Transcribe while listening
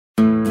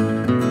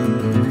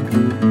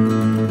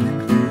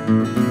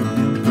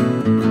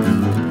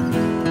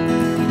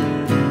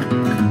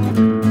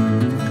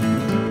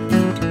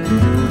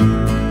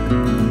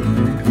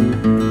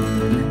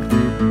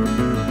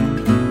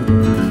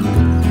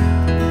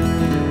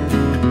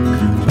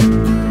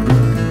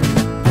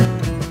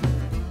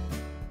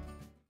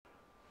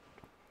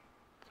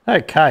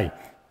Okay,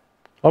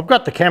 I've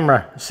got the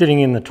camera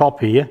sitting in the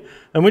top here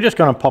and we're just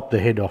going to pop the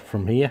head off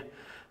from here.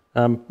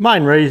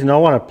 Main reason I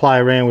want to play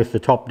around with the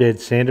top dead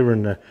centre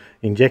and the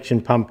injection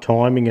pump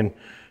timing and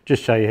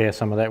just show you how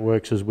some of that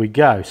works as we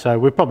go. So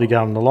we're probably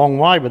going the long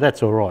way, but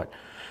that's all right.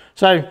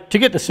 So to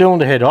get the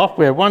cylinder head off,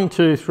 we have 1,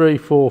 2, 3,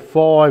 4,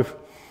 5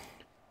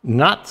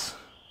 nuts.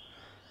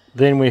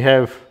 Then we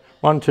have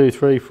 1, 2,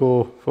 3,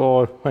 4,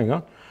 5, hang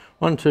on,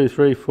 1, 2,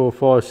 3, 4,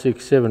 5,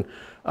 6, 7,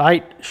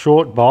 8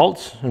 short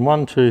bolts, and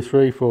 1, 2,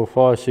 3, 4,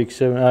 5, 6,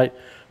 7, 8,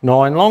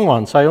 9 long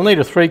ones. So you'll need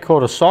a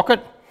 3/4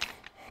 socket.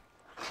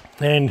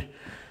 And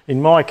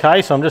in my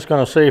case, I'm just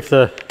going to see if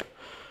the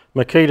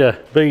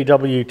Makita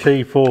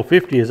BWT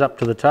 450 is up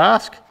to the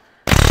task.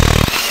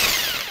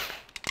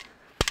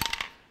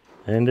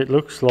 And it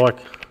looks like,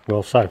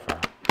 well, so far.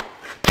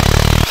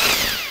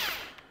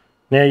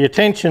 Now you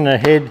tension the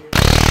head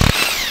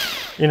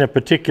in a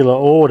particular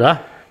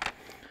order.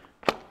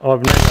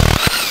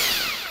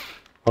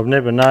 I've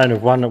never known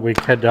of one that we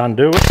had to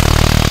undo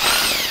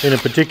it in a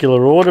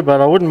particular order,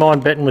 but I wouldn't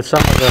mind betting with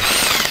some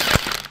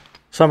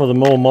of the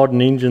more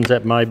modern engines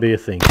that may be a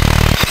thing.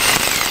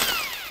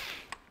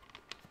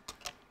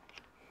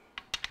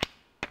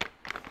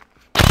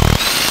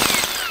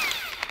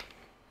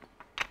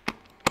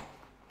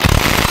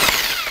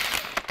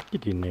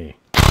 Get in there.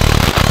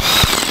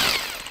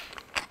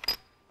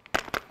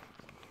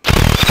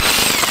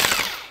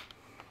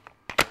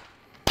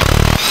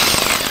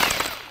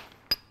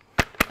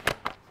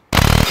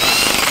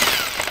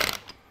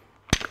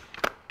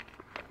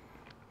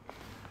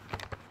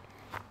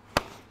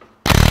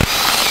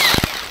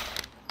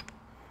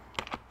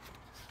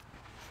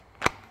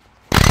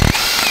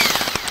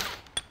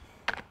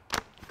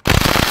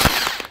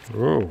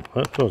 Oh,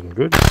 that wasn't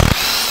good.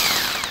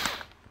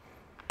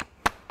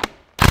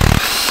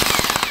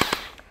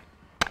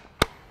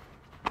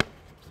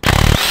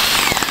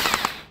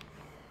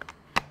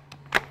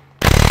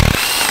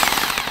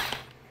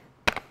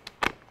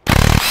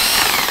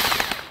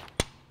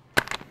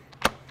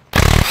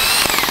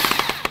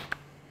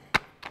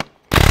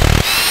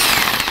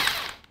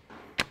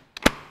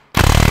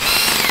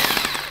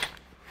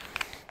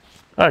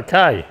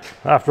 Okay,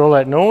 after all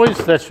that noise,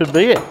 that should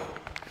be it.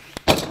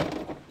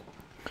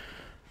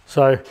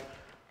 So,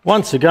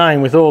 once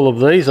again with all of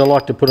these, I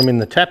like to put them in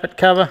the tappet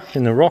cover,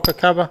 in the rocker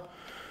cover,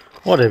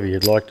 whatever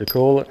you'd like to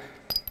call it,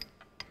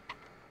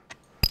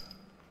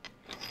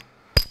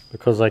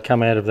 because they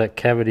come out of that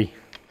cavity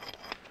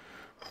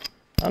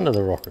under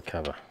the rocker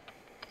cover.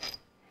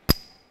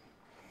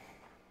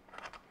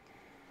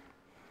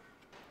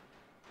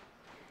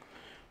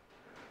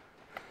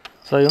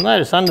 So you'll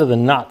notice under the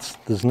nuts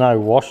there's no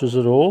washers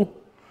at all,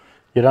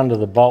 yet under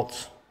the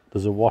bolts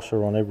there's a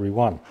washer on every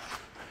one.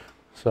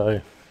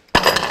 So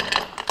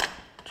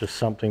just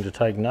something to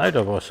take note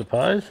of, I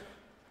suppose.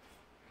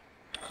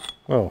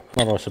 Well,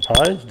 not I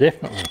suppose,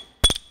 definitely.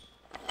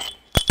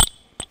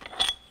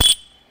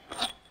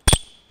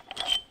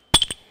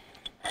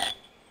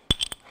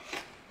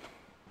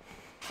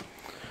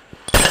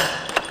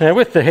 Now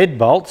with the head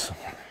bolts,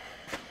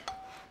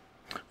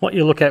 what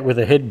you look at with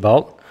a head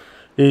bolt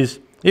is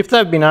if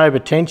they've been over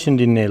tensioned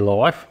in their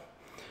life,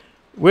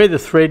 where the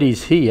thread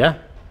is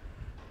here,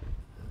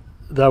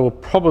 they will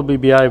probably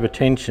be over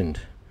tensioned.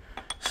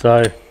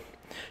 So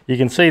you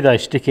can see they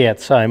stick out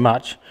so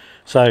much.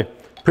 So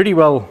pretty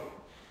well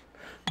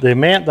the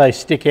amount they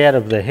stick out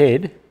of the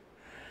head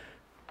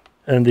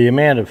and the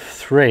amount of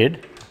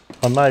thread,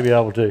 I may be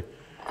able to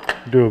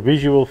do a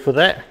visual for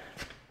that,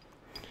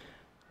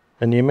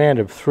 and the amount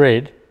of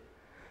thread.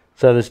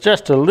 So there's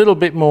just a little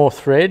bit more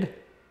thread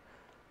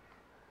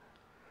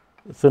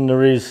than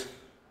there is,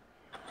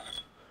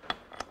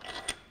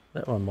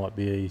 that one might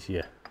be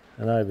easier,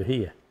 and over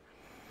here.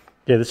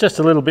 Yeah, there's just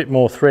a little bit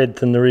more thread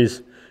than there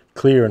is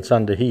clearance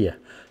under here.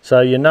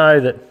 So you know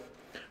that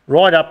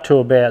right up to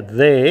about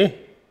there,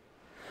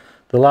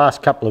 the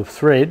last couple of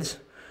threads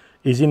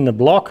is in the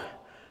block.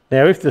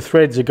 Now if the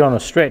threads are going to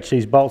stretch,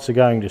 these bolts are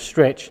going to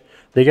stretch,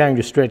 they're going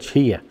to stretch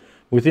here,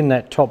 within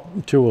that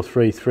top 2 or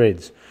 3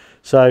 threads.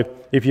 So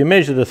if you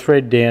measure the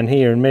thread down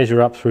here and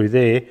measure up through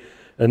there,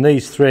 and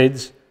these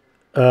threads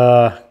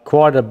are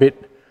quite a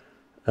bit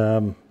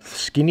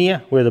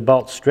skinnier where the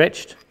bolt's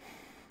stretched,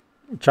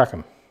 chuck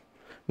them.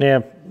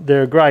 Now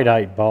they're a grade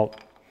 8 bolt,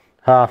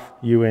 half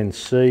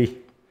UNC,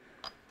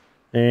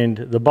 and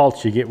the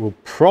bolts you get will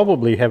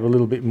probably have a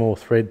little bit more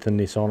thread than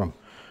this on them,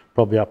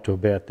 probably up to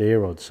about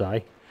there I'd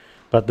say.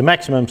 But the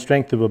maximum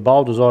strength of a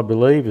bolt, as I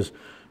believe, is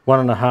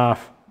 1.5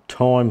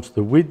 times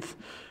the width.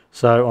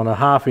 So on a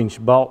 1/2 inch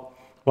bolt,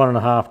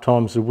 1.5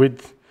 times the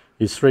width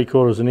is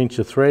 3/4 an inch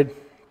of thread,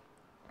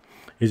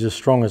 is as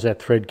strong as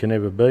that thread can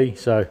ever be,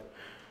 so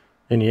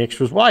any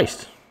extras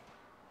waste.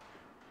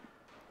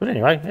 But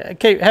anyway,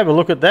 have a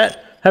look at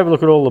that, have a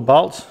look at all the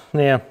bolts.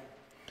 Now,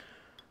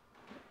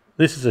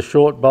 this is a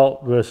short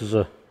bolt versus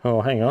a,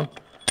 oh hang on.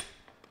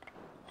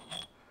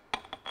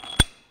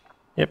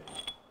 Yep.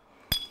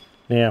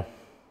 Now,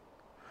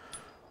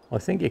 I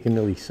think you can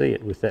really see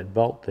it with that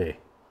bolt there.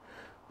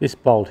 This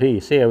bolt here,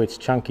 see how it's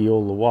chunky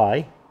all the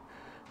way?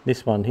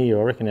 This one here,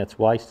 I reckon that's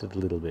wasted a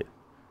little bit.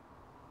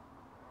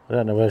 I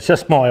don't know whether it's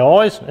just my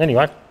eyes.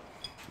 Anyway,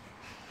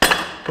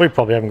 we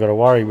probably haven't got to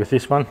worry with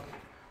this one.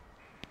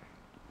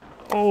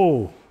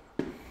 Oh,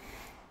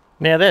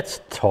 now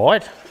that's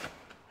tight.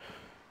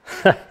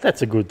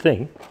 That's a good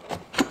thing.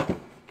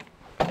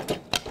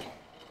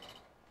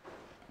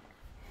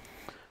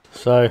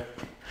 So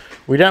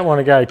we don't want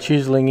to go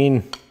chiseling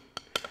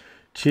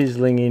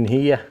in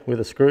here with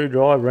a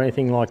screwdriver or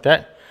anything like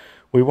that.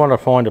 We want to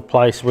find a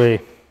place where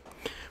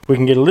we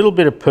can get a little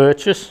bit of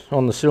purchase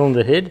on the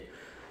cylinder head,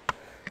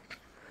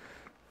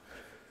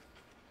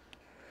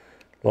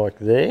 like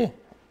there,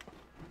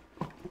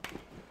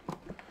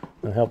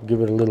 and help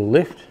give it a little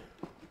lift.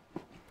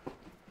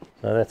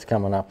 So that's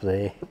coming up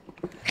there.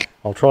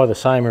 I'll try the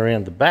same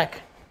around the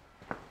back.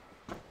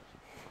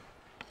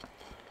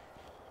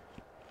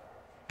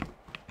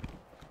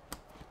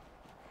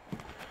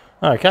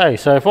 Okay,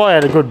 so if I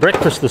had a good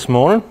breakfast this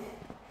morning,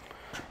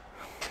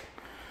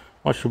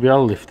 I should be able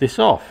to lift this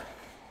off.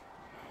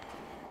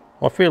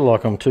 I feel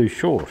like I'm too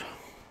short.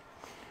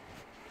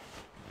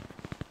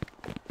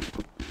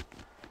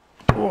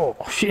 Oh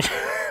shit,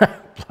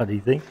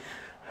 bloody thing.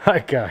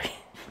 Okay.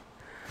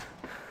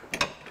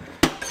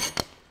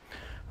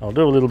 I'll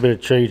do a little bit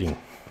of cheating.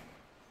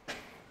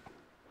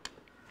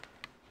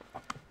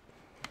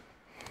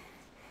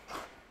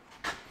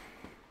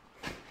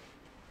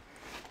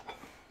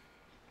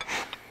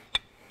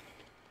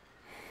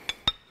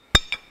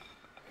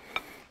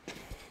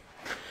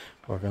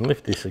 I can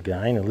lift this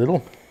again a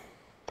little.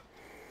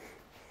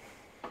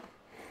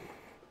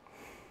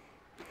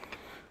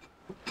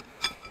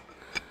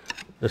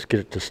 Let's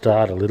get it to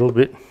start a little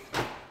bit.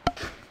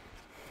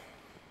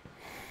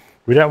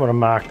 We don't want to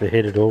mark the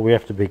head at all. We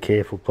have to be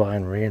careful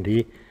playing around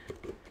here.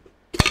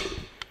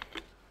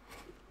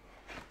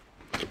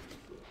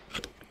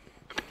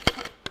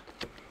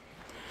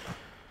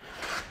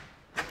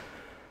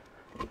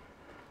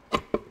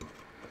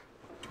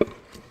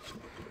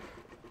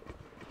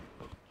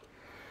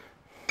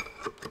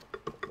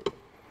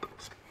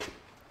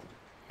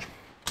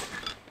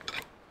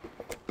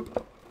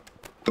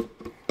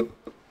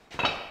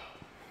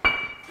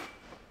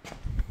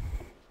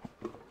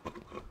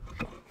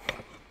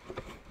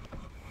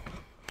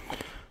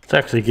 It's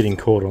actually getting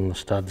caught on the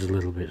studs a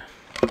little bit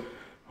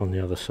on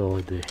the other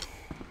side there.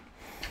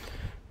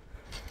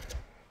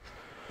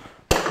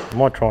 I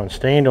might try and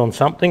stand on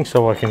something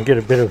so I can get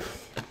a bit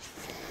of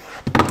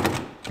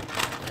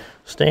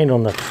stand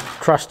on the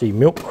crusty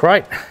milk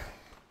crate.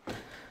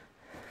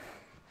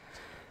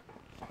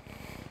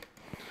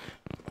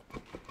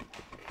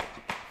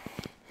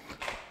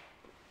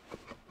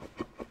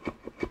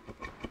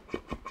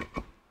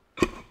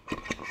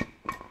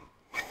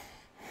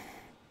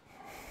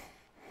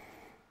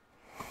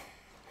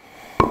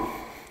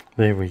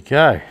 There we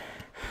go.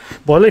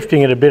 By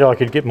lifting it a bit I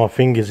could get my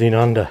fingers in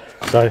under.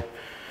 So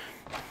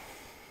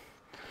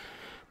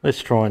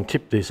let's try and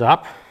tip this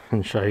up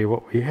and show you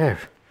what we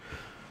have.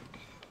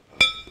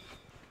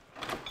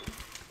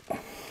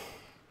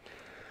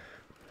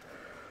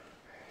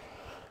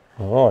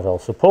 Alright, I'll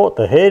support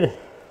the head.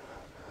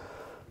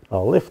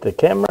 I'll lift the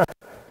camera.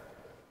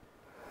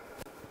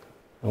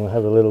 And we'll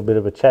have a little bit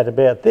of a chat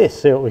about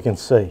this, see what we can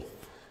see.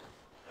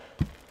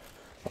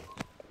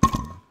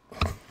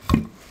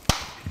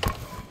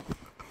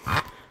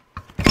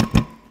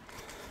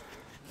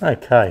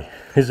 Okay,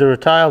 is there a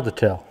tale to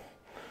tell?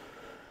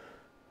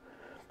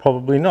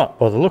 Probably not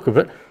by the look of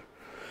it.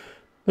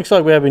 Looks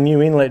like we have a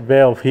new inlet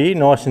valve here,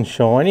 nice and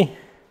shiny.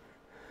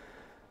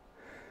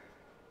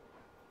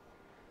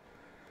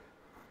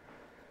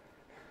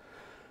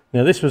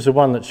 Now this was the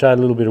one that showed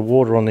a little bit of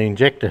water on the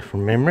injector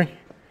from memory.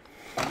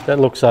 That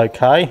looks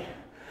okay.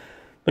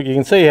 Look, you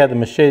can see how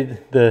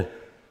the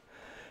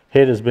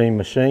head has been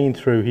machined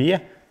through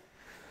here.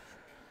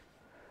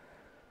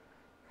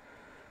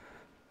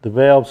 The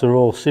valves are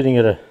all sitting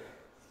at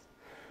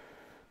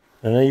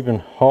an even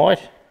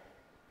height.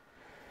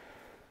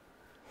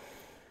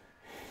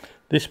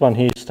 This one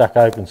here is stuck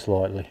open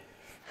slightly.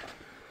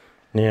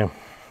 Now,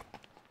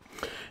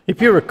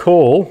 if you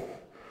recall,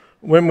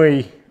 when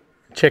we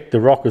checked the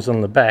rockers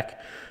on the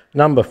back,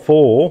 number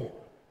 4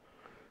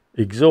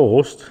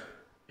 exhaust,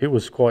 it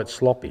was quite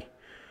sloppy.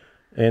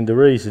 And the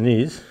reason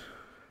is,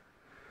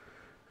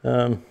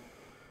 no,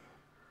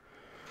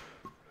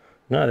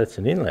 that's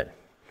an inlet.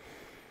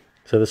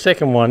 So the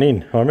second one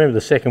in, I remember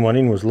the second one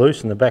in was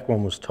loose and the back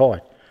one was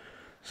tight.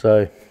 So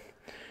you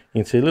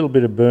can see a little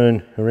bit of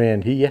burn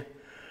around here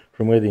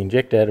from where the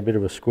injector had a bit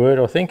of a squirt,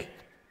 I think.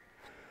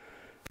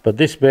 But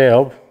this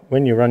valve,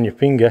 when you run your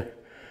finger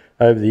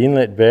over the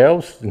inlet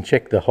valves and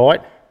check the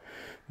height,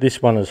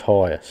 this one is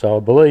higher. So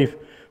I believe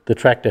the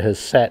tractor has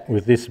sat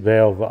with this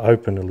valve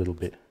open a little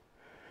bit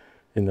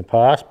in the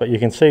past. But you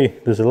can see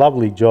there's a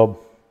lovely job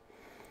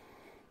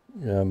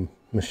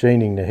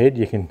machining the head,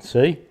 you can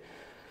see.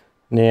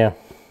 Now,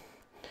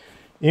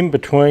 in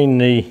between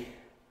the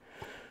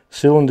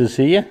cylinders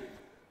here,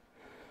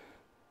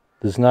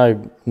 there's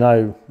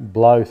no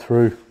blow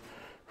through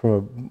from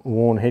a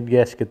worn head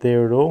gasket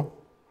there at all.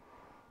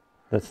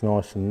 That's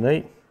nice and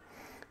neat.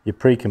 your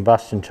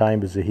pre-combustion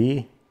chambers are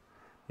here.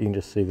 You can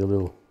just see the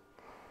little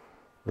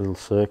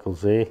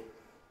circles there.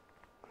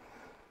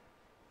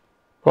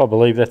 I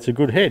believe that's a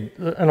good head.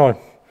 And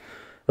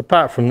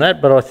apart from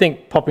that, but I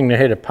think popping the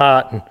head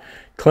apart and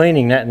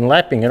cleaning that and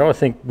lapping it, I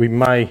think we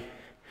may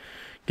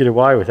get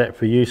away with that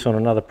for use on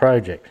another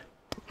project.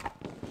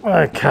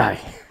 Okay,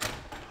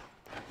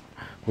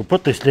 we'll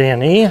put this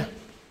down here.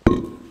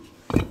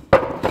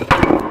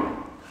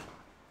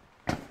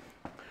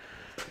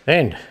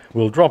 And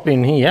we'll drop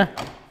in here.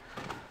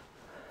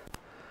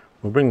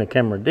 We'll bring the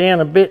camera down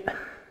a bit.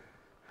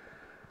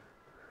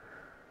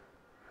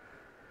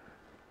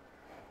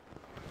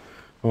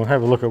 We'll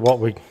have a look at what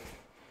we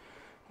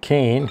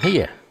can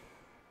here.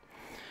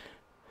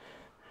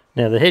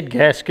 Now the head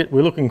gasket,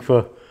 we're looking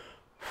for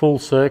full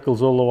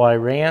circles all the way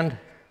around.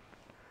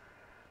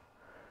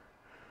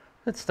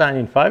 It's staying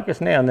in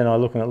focus now and then I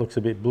look and it looks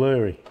a bit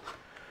blurry.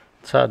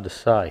 It's hard to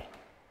say.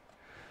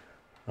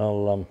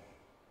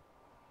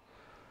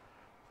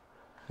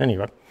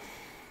 Anyway,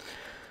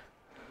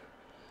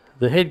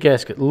 the head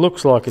gasket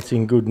looks like it's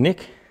in good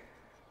nick.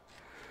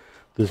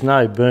 There's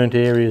no burnt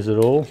areas at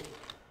all.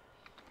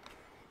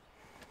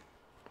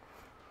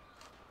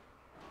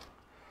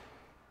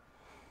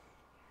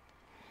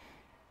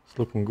 It's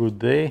looking good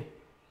there.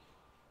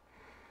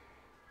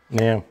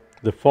 Now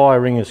the fire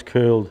ring is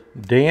curled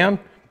down,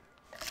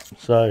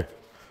 so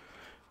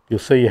you'll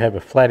see you have a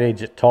flat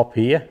edge at top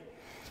here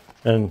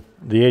and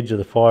the edge of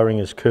the fire ring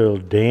is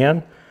curled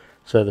down,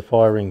 so the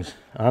fire ring's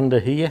under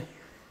here.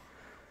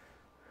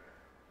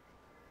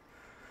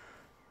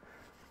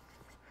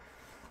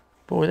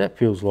 Boy, that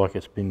feels like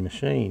it's been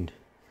machined.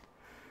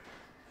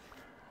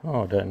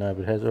 Oh, I don't know if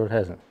it has or it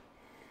hasn't.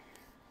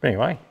 But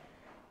anyway,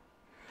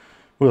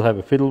 we'll have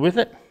a fiddle with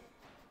it.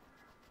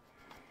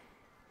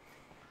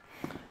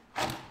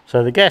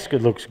 So the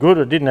gasket looks good.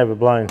 It didn't have a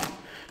blown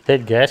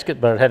head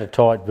gasket, but it had a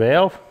tight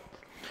valve.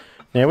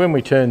 Now when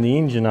we turn the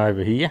engine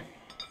over here,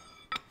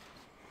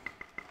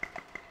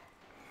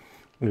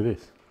 look at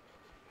this.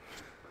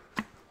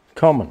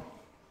 Common.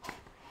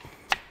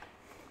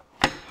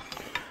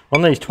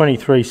 On these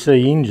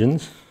 23C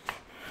engines,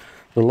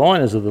 the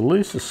liners are the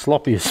loosest,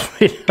 sloppiest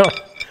fit.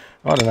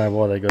 I don't know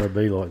why they got to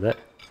be like that,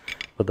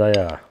 but they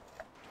are.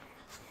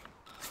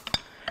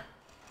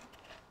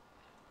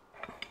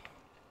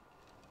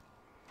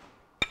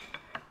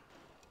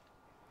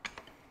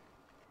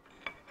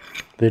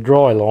 They're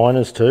dry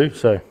liners too,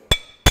 so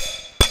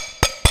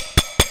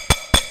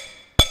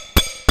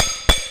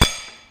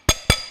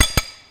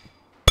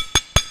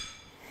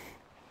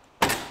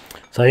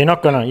you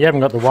haven't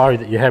got the worry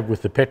that you have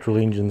with the petrol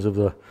engines of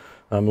the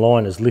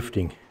liners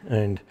lifting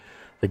and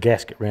the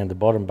gasket round the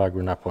bottom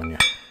buggering up on you.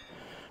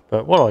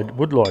 But what I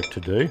would like to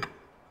do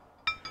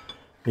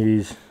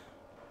is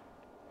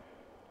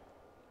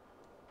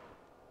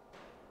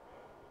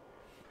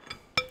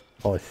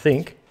I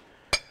think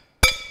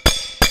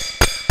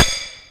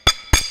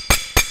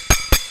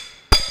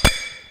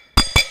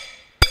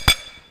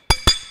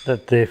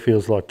that there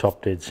feels like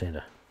top dead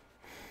centre.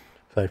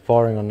 So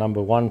firing on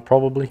number 1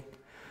 probably.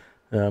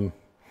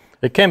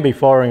 It can be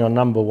firing on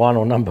number 1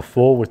 or number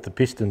 4 with the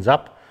pistons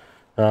up.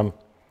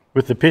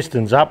 With the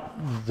pistons up,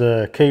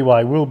 the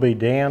keyway will be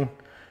down,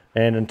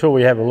 and until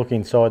we have a look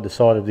inside the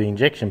side of the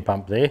injection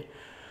pump there,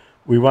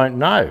 we won't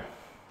know.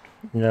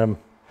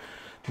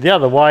 The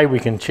other way we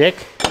can check,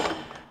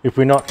 if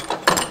we're not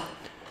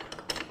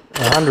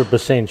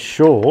 100%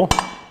 sure,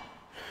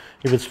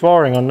 if it's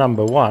firing on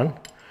number 1,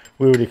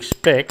 we would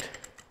expect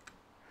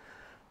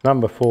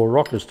number 4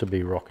 rockers to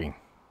be rocking.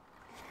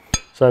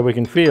 So we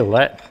can feel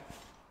that.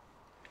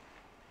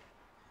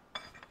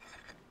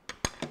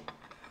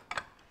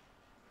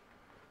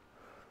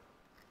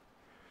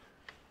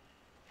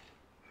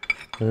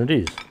 And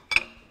it is.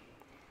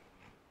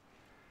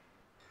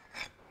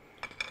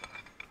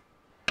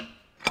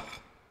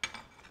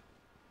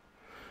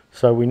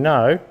 So we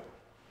know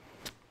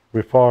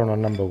we're firing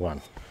on number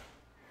 1.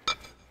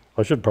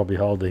 I should probably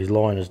hold these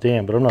liners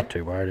down, but I'm not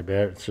too worried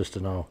about it. It's just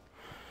an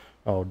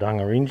old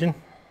dunger engine.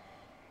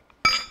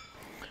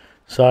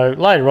 So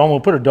later on we'll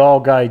put a dial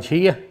gauge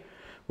here.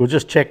 We'll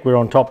just check we're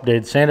on top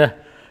dead centre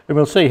and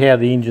we'll see how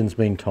the engine's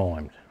been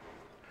timed.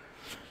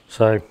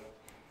 So,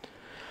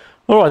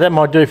 alright, that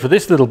might do for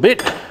this little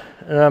bit.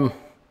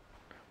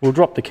 We'll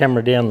drop the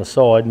camera down the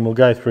side and we'll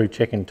go through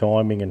checking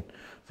timing and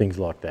things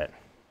like that.